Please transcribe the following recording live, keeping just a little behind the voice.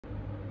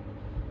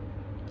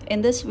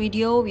In this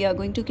video, we are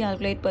going to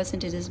calculate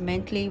percentages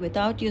mentally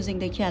without using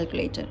the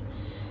calculator.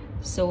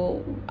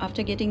 So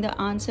after getting the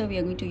answer, we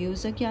are going to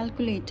use a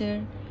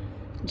calculator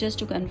just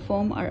to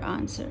confirm our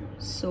answer.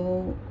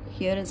 So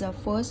here is our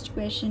first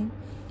question.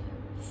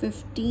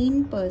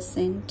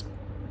 15%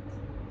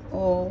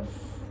 of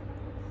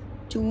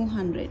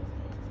 200.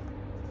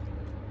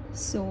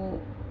 So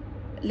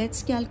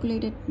let's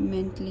calculate it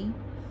mentally.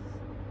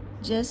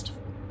 Just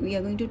we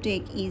are going to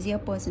take easier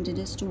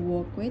percentages to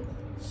work with.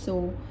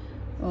 So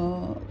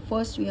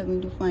first we are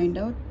going to find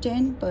out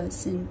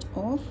 10%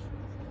 of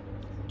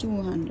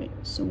 200.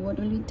 So what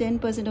will be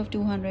 10% of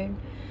 200?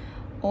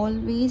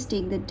 Always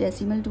take the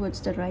decimal towards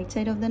the right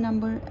side of the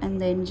number and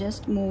then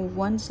just move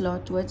one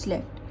slot towards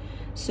left.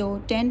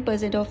 So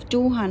 10% of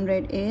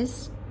 200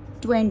 is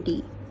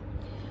 20.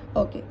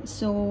 Okay,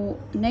 so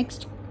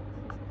next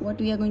what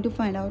we are going to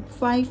find out,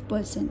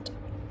 5%.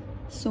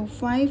 So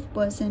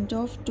 5%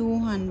 of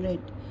 200.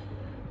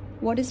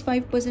 What is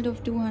 5%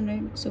 of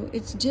 200? So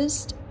it's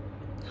just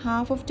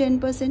half of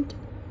 10%,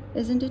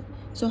 isn't it?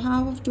 So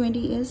half of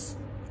 20 is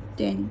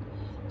 10.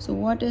 So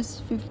what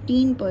is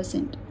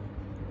 15%?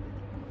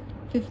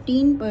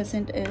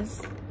 15%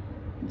 is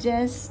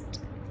just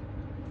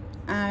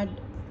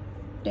add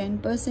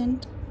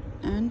 10%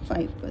 and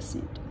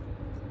 5%.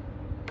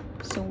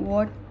 So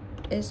what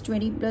is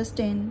 20 plus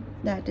 10?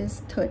 That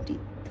is 30.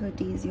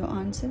 30 is your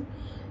answer.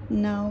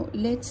 Now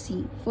let's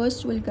see.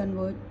 First we'll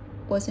convert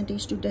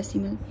percentage to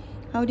decimal.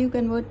 How do you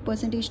convert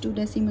percentage to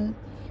decimal?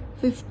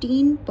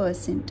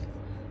 15%.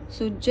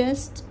 So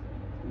just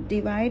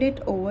divide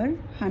it over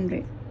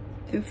 100.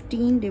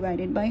 15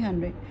 divided by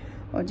 100.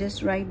 Or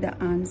just write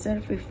the answer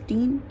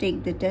 15.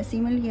 Take the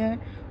decimal here.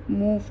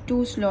 Move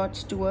 2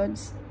 slots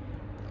towards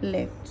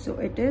left. So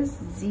it is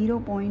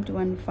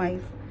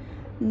 0.15.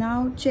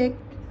 Now check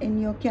in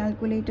your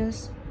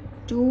calculators.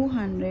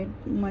 200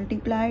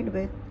 multiplied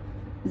with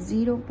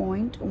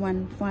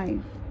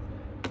 0.15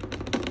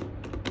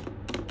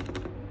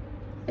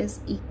 is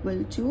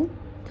equal to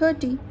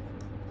 30,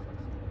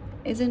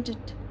 isn't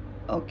it?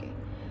 Okay,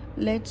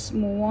 let's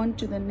move on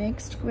to the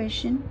next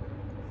question.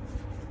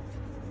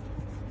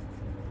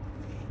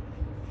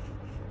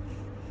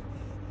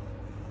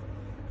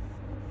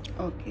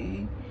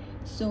 Okay,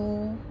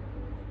 so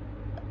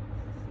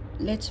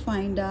let's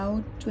find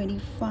out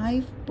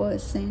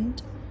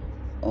 25%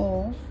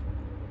 of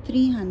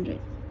 300.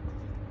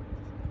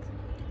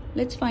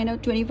 Let's find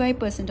out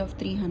 25% of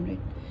 300.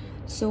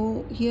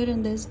 So here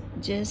in this,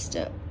 just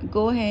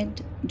go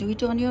ahead, do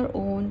it on your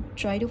own,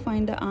 try to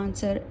find the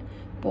answer,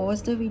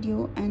 pause the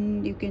video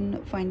and you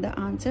can find the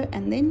answer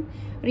and then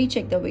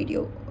recheck the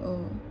video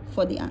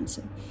for the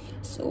answer.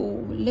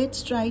 So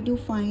let's try to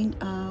find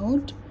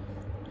out.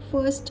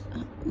 First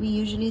we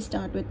usually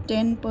start with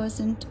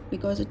 10%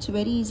 because it's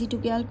very easy to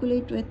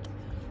calculate with.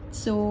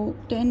 So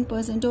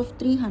 10% of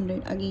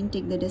 300, again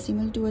take the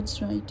decimal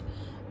towards right,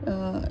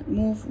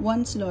 move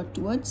one slot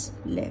towards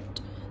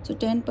left. So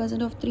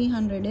 10% of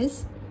 300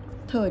 is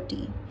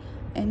 30.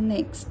 And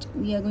next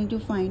we are going to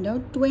find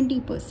out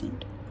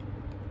 20%.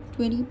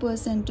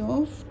 20%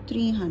 of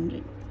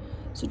 300.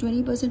 So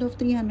 20% of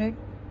 300,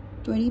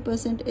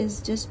 20%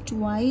 is just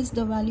twice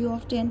the value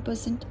of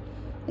 10%,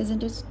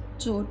 isn't it?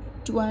 So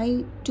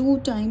 2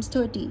 times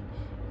 30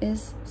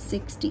 is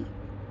 60.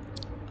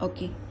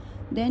 Okay,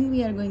 then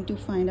we are going to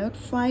find out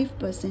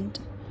 5%.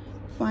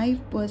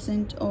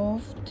 5%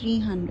 of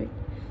 300.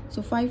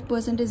 So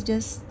 5% is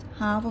just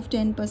half of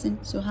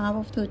 10%. So half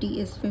of 30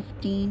 is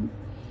 15.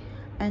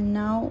 And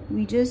now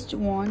we just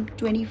want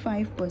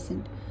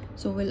 25%.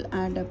 So we'll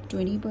add up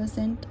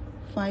 20%,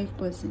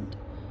 5%,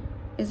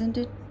 isn't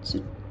it?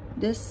 So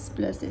this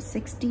plus this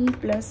 60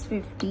 plus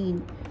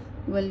 15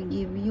 will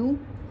give you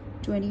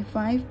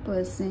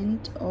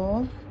 25%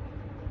 of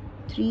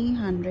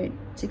 300.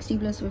 60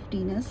 plus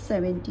 15 is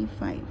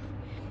 75.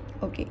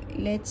 Okay,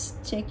 let's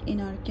check in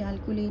our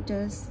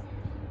calculators.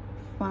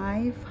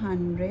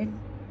 500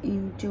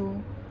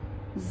 into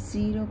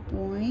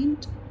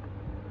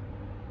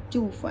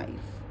 0.25,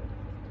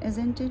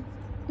 isn't it?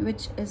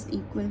 Which is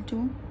equal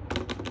to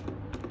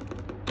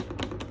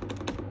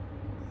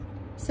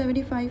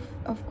 75,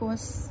 of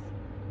course,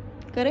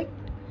 correct?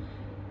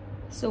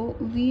 So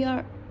we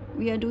are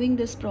doing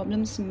these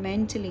problems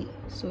mentally,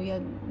 so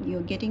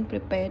you're getting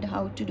prepared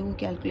how to do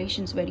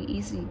calculations very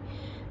easy.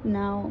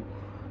 Now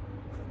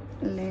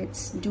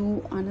let's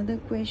do another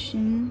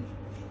question.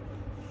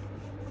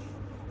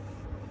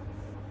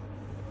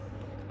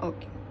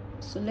 Okay,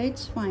 so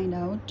let's find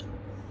out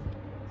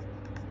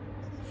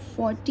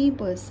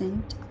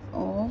 40%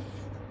 of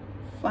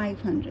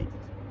 500.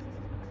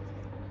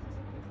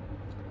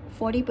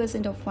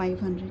 40% of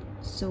 500.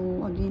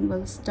 So again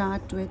we'll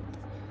start with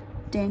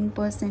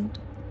 10%.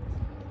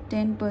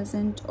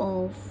 10%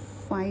 of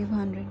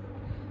 500.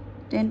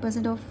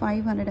 10% of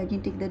 500,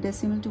 again take the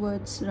decimal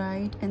towards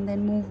right and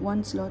then move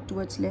one slot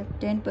towards left.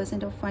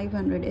 10% of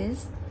 500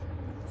 is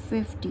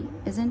 50,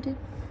 isn't it?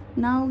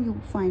 Now you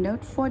find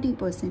out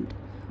 40%.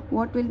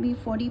 What will be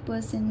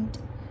 40%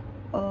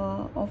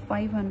 of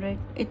 500?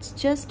 It's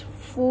just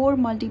 4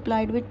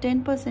 multiplied with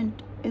 10%,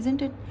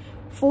 isn't it?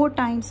 4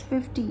 times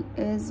 50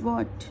 is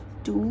what?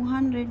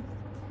 200.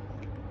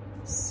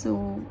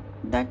 So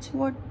that's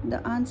what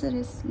the answer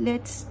is.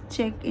 Let's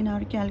check in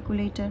our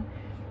calculator.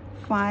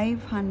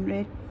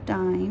 500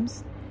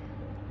 times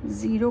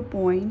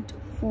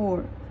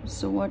 0.4.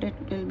 So what it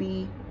will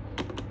be?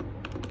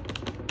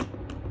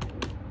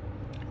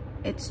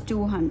 It's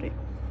 200.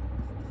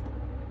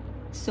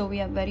 So we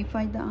have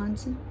verified the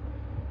answer.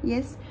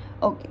 Yes.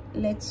 Okay,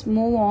 let's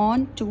move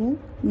on to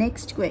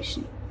next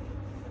question.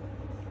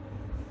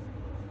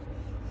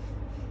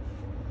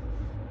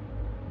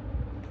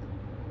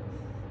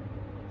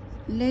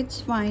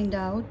 Let's find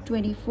out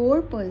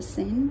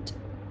 24%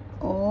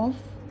 of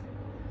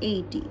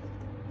 80.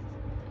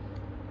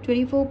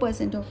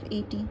 24% of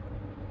 80.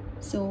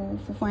 So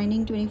for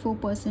finding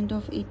 24%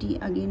 of 80,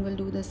 again we'll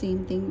do the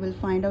same thing. We'll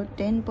find out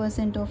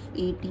 10% of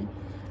 80.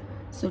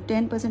 So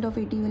 10% of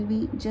 80 will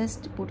be,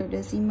 just put a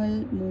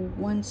decimal, move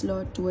one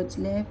slot towards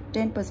left.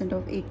 10%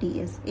 of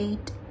 80 is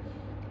 8.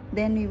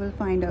 Then we will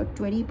find out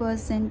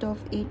 20% of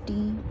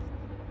 80,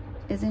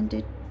 isn't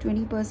it?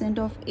 20%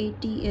 of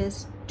 80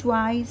 is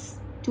twice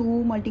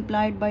 2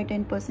 multiplied by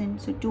 10%.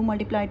 So 2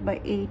 multiplied by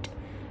 8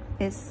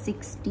 is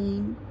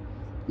 16.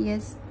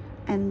 Yes.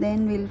 And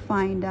then we'll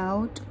find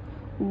out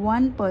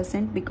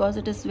 1%, because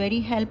it is very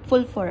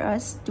helpful for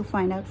us to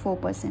find out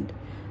 4%.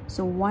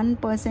 So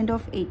 1%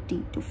 of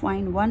 80. To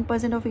find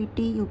 1% of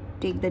 80, you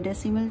take the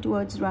decimal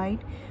towards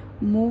right,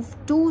 move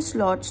 2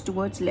 slots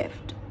towards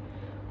left.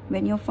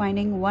 When you're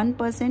finding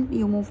 1%,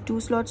 you move 2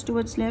 slots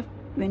towards left.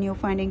 When you're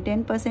finding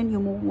 10%, you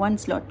move 1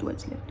 slot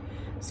towards left.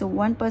 So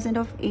 1%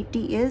 of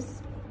 80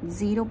 is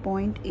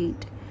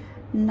 0.8.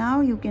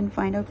 Now you can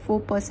find out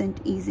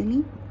 4%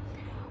 easily.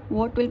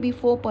 What will be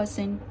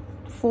 4%?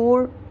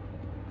 4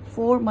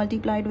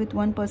 multiplied with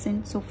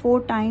 1%. So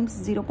 4 times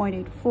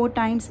 0.8. 4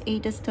 times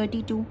 8 is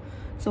 32.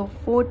 So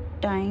 4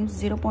 times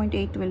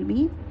 0.8 will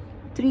be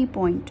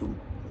 3.2.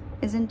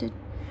 Isn't it?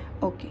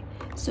 Okay.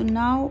 So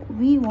now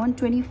we want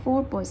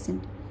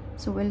 24%.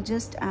 So we'll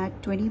just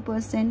add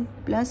 20%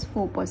 plus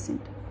 4%.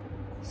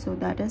 So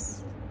that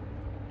is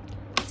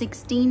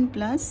 16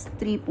 plus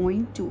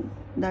 3.2.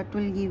 That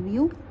will give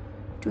you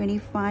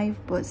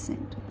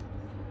 25%.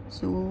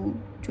 So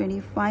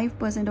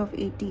 25% of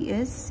 80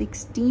 is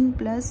 16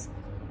 plus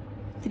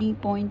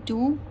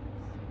 3.2,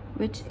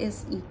 which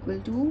is equal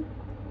to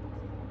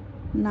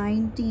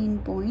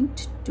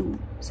 19.2.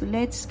 So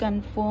let's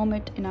confirm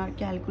it in our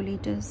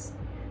calculators.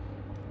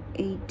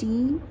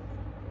 80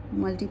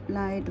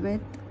 multiplied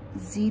with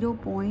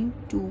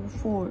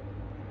 0.24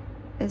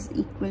 is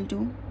equal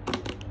to,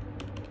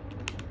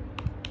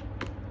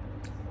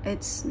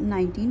 it's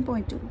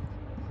 19.2.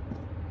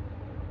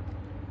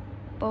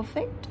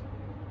 Perfect.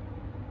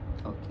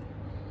 Okay,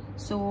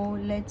 so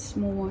let's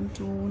move on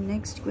to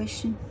next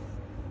question.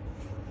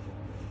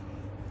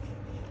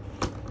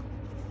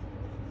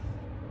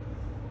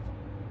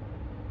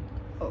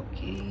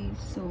 Okay,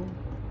 so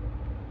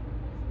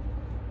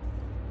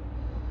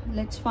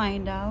let's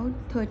find out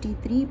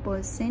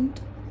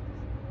 33%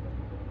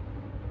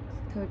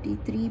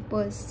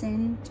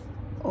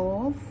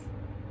 of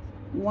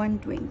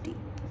 120.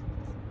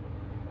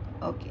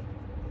 Okay,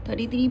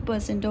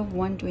 33% of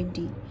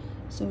 120.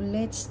 So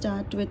let's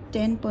start with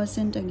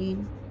 10%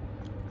 again.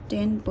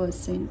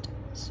 10%.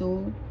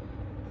 So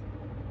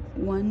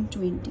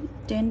 120.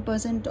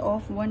 10%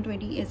 of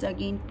 120 is,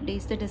 again,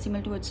 place the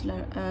decimal towards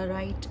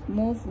right,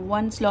 move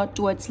 1 slot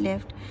towards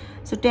left.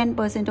 So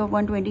 10% of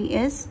 120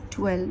 is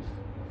 12.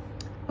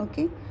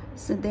 Okay,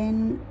 so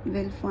then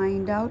we'll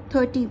find out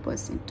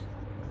 30%.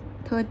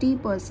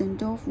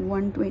 30% of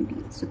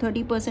 120. So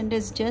 30%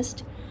 is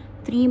just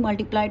 3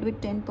 multiplied with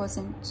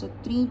 10%. So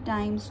 3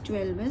 times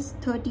 12 is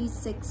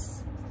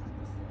 36.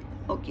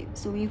 Okay,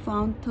 so we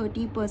found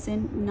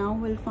 30%. Now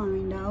we'll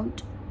find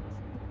out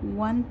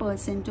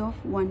 1%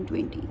 of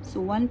 120.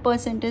 So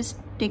 1% is,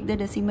 take the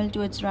decimal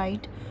towards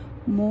right,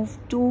 move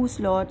 2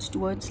 slots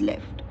towards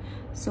left.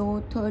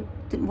 So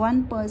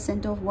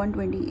 1% of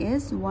 120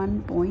 is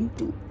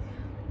 1.2.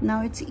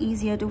 Now it's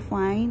easier to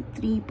find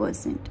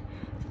 3%.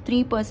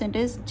 3%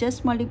 is,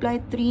 just multiply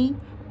 3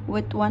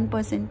 with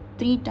 1%.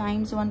 3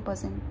 times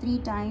 1%. 3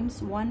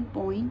 times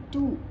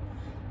 1.2.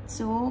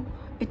 So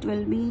it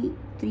will be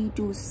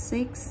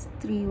 326,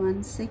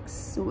 316.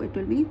 So it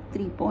will be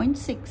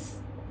 3.6.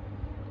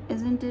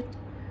 Isn't it?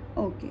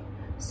 Okay,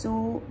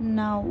 so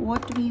now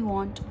what we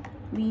want?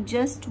 We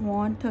just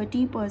want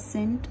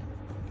 30%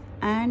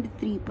 and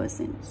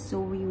 3%. So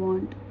we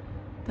want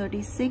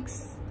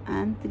 36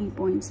 and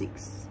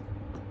 3.6.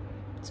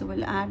 So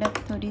we'll add up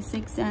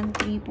 36 and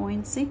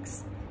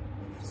 3.6.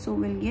 So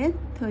we'll get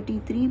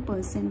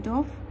 33%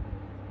 of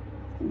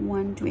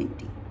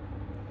 120.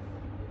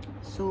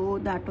 So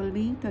that will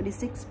be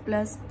 36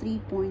 plus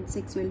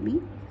 3.6 will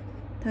be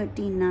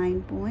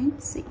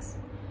 39.6.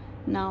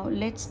 Now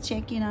let's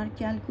check in our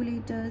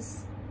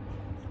calculators.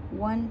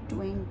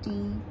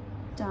 120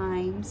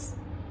 times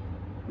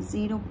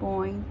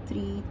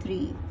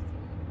 0.33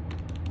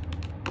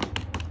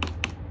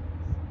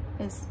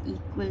 is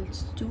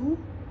equals to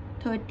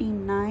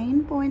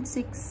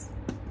 39.6.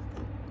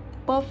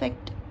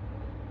 perfect.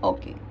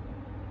 Okay,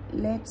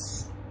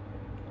 let's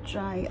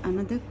try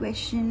another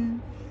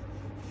question.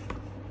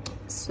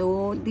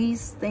 So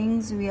these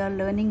things we are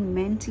learning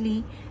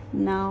mentally.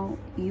 Now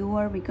you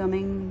are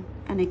becoming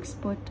an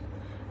expert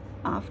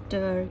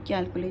after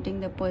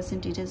calculating the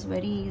percentages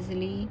very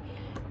easily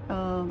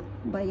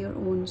by your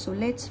own. So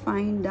let's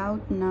find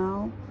out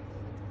now.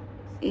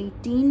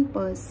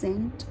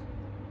 18%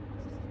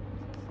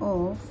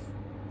 of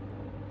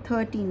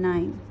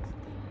 39.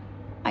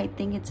 I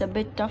think it's a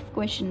bit tough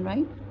question,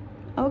 right?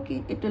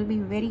 Okay, it will be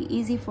very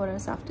easy for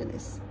us after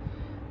this.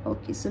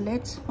 Okay, so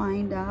let's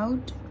find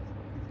out.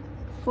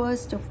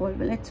 First of all,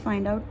 let's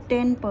find out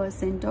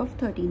 10% of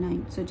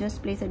 39. So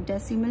just place a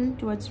decimal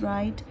towards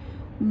right,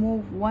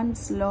 move one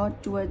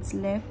slot towards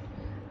left,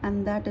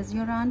 and that is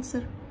your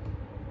answer.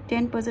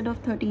 10% of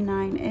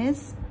 39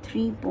 is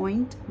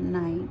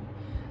 3.9.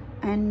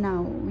 And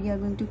now we are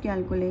going to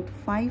calculate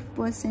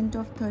 5%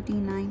 of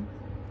 39.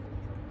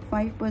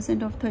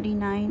 5% of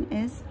 39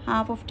 is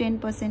half of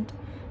 10%.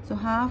 So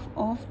half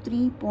of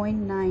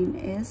 3.9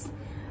 is,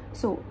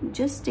 so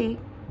just take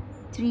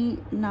 3.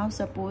 Now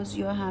suppose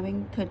you are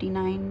having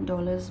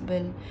 $39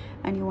 bill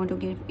and you want to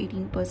give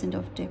 18%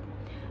 of tip.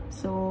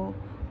 So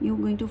you're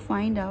going to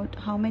find out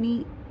how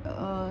many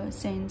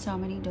cents, how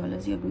many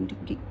dollars you're going to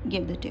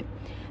give the tip.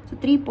 So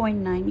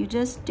 3.9, you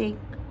just take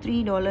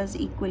 $3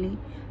 equally,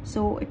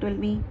 so it will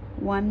be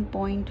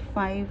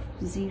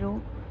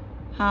 1.50.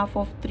 Half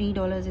of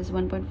 $3 is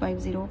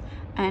 1.50,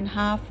 and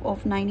half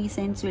of 90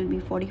 cents will be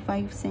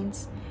 45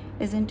 cents,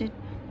 isn't it?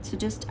 So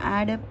just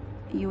add up,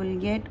 you will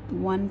get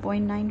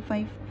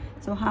 1.95.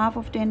 So half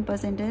of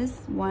 10%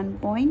 is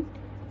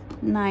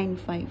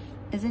 1.95,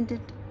 isn't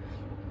it?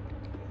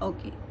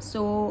 Okay,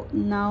 so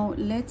now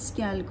let's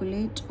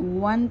calculate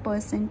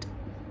 1%.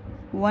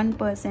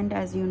 1%,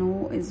 as you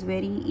know, is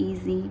very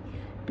easy.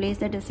 Place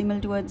the decimal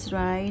towards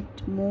right,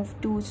 move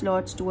 2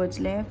 slots towards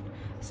left,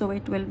 so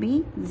it will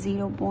be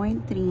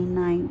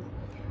 0.39.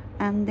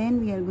 And then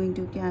we are going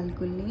to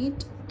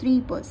calculate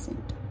 3%.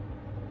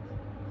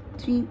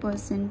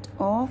 3%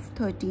 of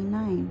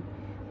 39.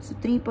 So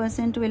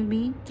 3% will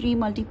be 3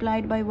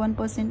 multiplied by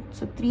 1%.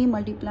 So 3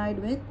 multiplied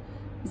with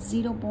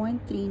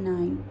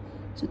 0.39.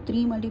 So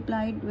 3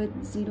 multiplied with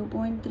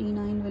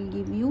 0.39 will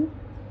give you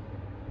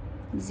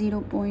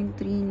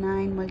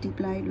 0.39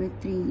 multiplied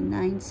with 3.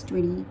 9 is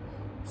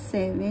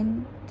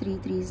 27. 3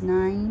 3 is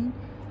 9.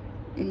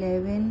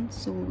 11.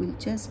 So we'll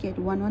just get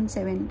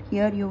 117.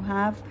 Here you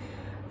have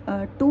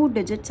 2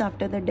 digits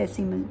after the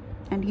decimal,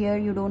 and here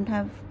you don't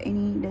have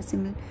any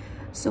decimal.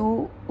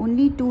 So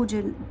only two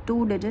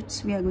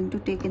digits we are going to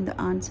take in the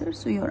answer.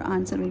 So your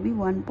answer will be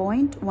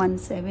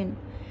 1.17,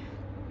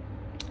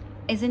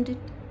 isn't it?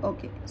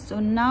 Okay, so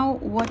now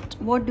what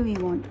do we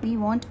want? We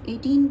want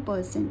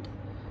 18%.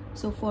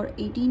 So for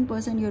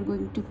 18% you're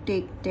going to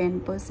take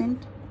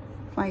 10%,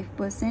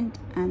 5%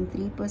 and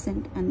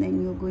 3%, and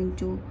then you're going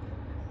to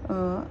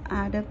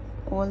add up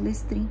all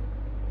these 3,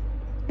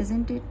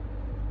 isn't it?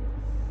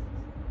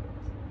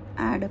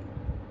 Add up.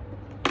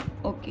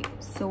 Okay,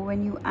 so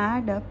when you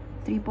add up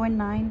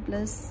 3.9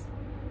 plus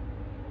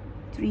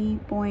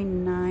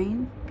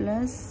 3.9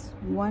 plus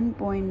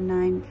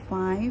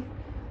 1.95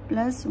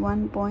 plus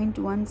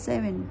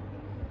 1.17,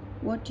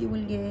 what you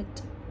will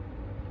get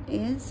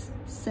is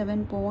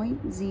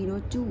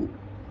 7.02.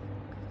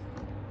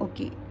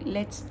 Okay,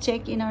 let's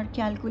check in our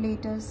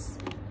calculators.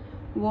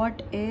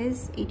 What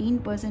is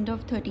 18%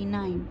 of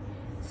 39?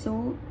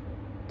 So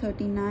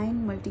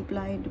 39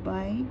 multiplied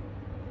by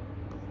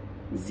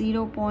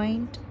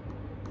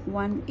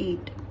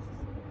 0.18,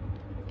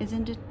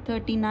 isn't it?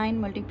 39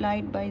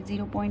 multiplied by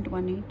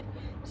 0.18.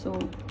 So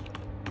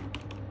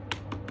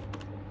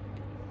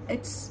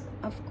it's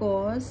of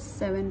course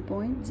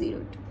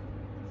 7.02.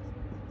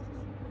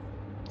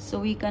 So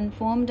we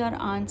confirmed our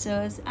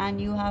answers, and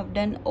you have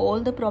done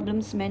all the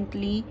problems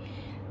mentally.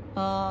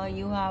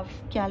 You have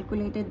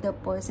calculated the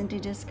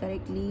percentages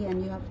correctly,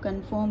 and you have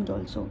confirmed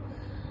also.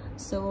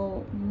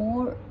 So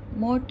more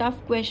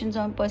tough questions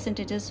on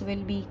percentages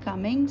will be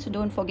coming. So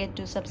don't forget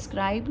to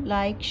subscribe,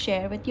 like,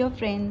 share with your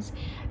friends,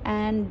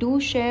 and do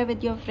share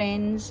with your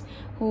friends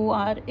who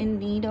are in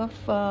need of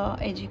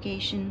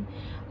education,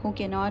 who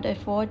cannot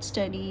afford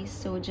studies.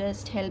 So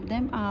just help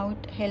them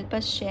out, help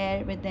us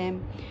share with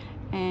them,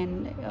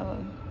 and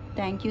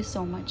thank you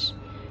so much.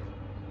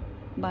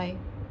 Bye.